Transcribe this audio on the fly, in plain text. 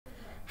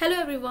Hello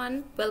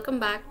everyone, welcome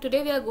back.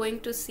 Today we are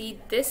going to see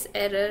this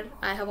error.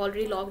 I have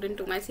already logged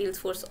into my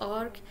Salesforce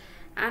org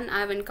and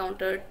I have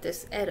encountered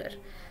this error.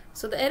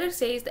 So the error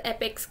says the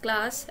Apex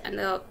class and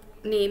the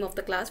name of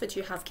the class which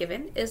you have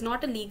given is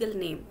not a legal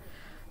name.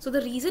 So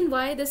the reason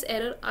why this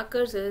error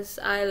occurs is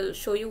I'll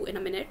show you in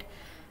a minute.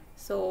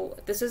 So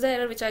this is the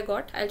error which I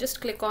got. I'll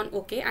just click on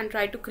OK and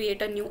try to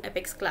create a new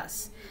Apex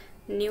class.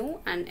 New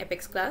and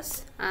Apex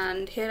class,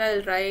 and here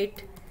I'll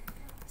write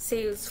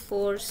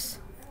Salesforce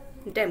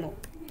demo.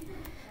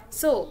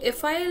 So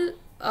if I'll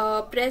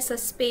press a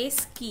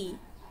space key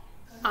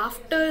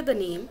after the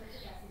name,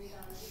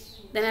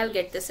 then I'll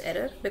get this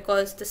error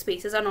because the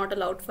spaces are not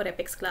allowed for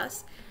Apex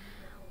class.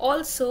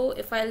 Also,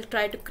 if I'll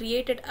try to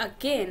create it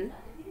again,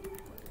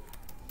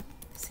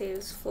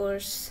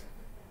 Salesforce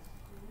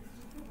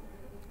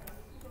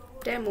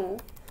demo,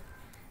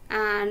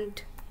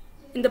 and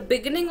in the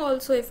beginning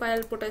also if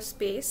I'll put a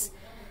space,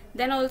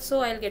 then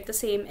also I'll get the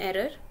same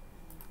error.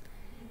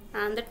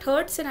 And the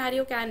third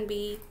scenario can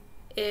be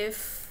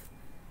if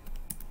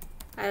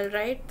I'll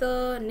write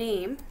the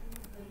name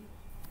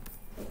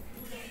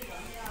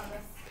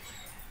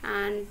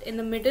and in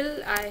the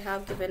middle I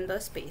have given the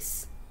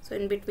space. So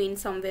in between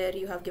somewhere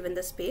you have given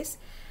the space,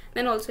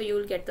 then also you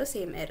will get the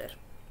same error.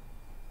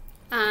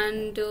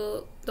 And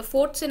the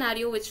fourth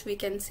scenario which we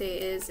can say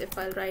is if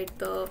I'll write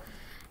the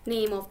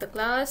name of the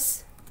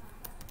class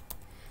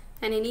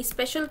and any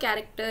special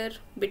character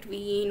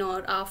between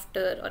or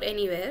after or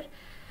anywhere,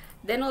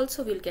 then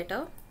also we'll get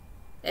a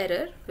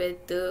error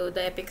with the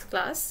Apex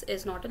class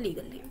is not a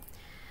legal name.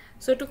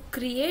 So to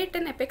create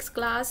an Apex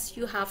class,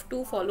 you have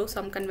to follow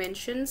some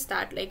conventions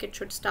that like it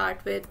should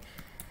start with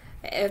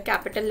a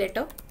capital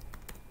letter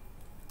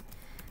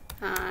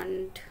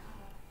and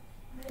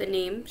the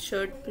name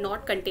should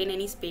not contain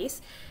any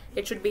space.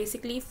 It should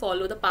basically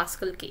follow the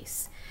Pascal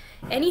case.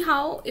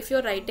 Anyhow, if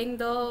you're writing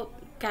the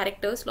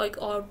characters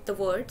or the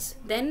words,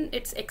 then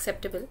it's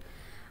acceptable.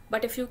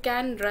 But if you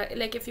can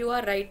like if you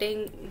are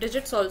writing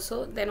digits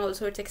also, then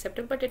also it's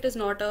acceptable, but it is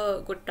not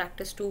a good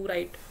practice to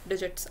write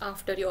digits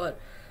after your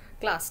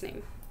class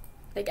name,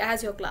 like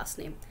as your class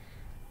name.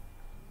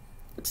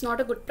 It's not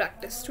a good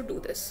practice to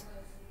do this.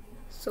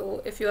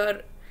 So if you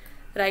are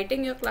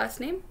writing your class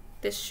name,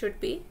 this should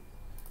be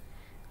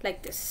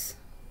like this,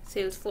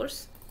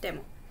 Salesforce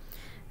demo.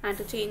 And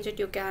to change it,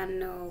 you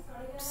can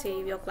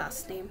save your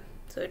class name,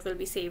 so it will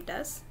be saved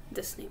as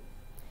this name.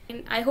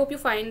 And I hope you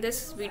find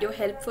this video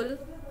helpful.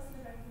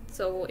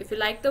 So if you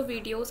like the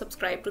video,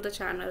 subscribe to the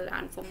channel,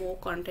 and for more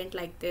content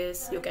like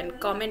this you can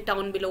comment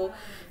down below,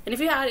 and if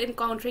you are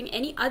encountering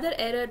any other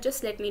error,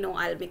 just let me know.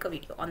 I'll make a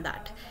video on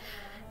that.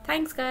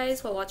 Thanks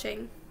guys for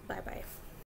watching. Bye bye.